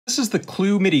This is the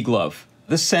Clue MIDI glove.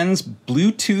 This sends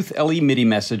Bluetooth LE MIDI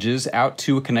messages out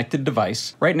to a connected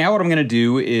device. Right now what I'm going to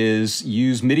do is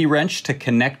use MIDI wrench to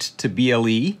connect to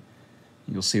BLE.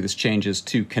 You'll see this changes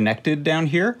to connected down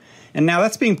here. And now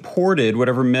that's being ported,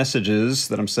 whatever messages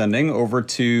that I'm sending, over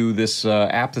to this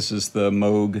app. This is the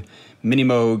Moog, Mini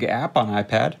Moog app on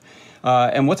iPad.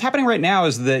 And what's happening right now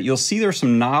is that you'll see there's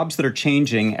some knobs that are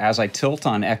changing as I tilt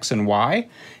on X and Y.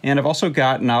 And I've also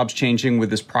got knobs changing with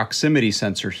this proximity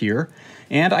sensor here.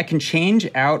 And I can change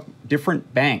out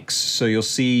different banks. So you'll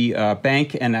see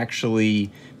bank and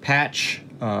actually patch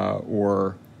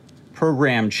or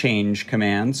program change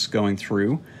commands going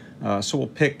through. So we'll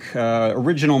pick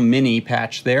original mini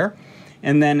patch there.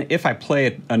 And then if I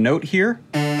play a note here,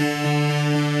 I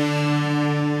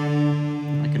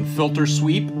can filter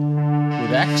sweep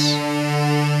with X.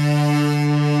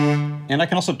 And I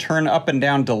can also turn up and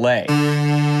down delay.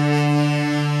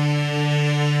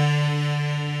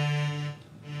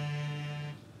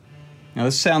 Now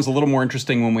this sounds a little more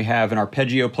interesting when we have an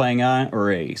arpeggio playing on,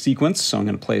 or a sequence, so I'm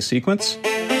going to play a sequence.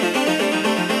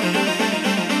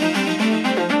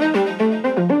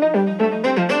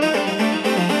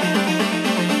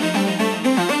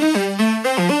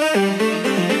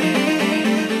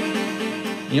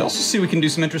 You also see we can do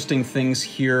some interesting things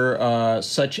here,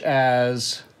 such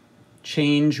as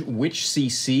change which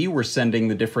CC we're sending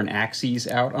the different axes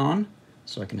out on.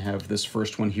 So I can have this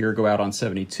first one here go out on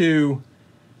 72,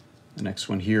 the next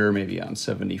one here maybe on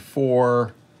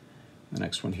 74, the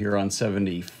next one here on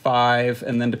 75,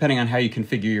 and then depending on how you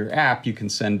configure your app, you can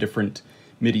send different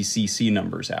MIDI CC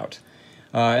numbers out.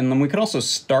 And then we can also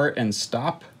start and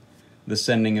stop the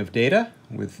sending of data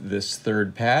with this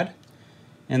third pad,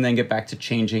 and then get back to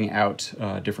changing out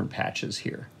different patches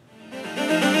here.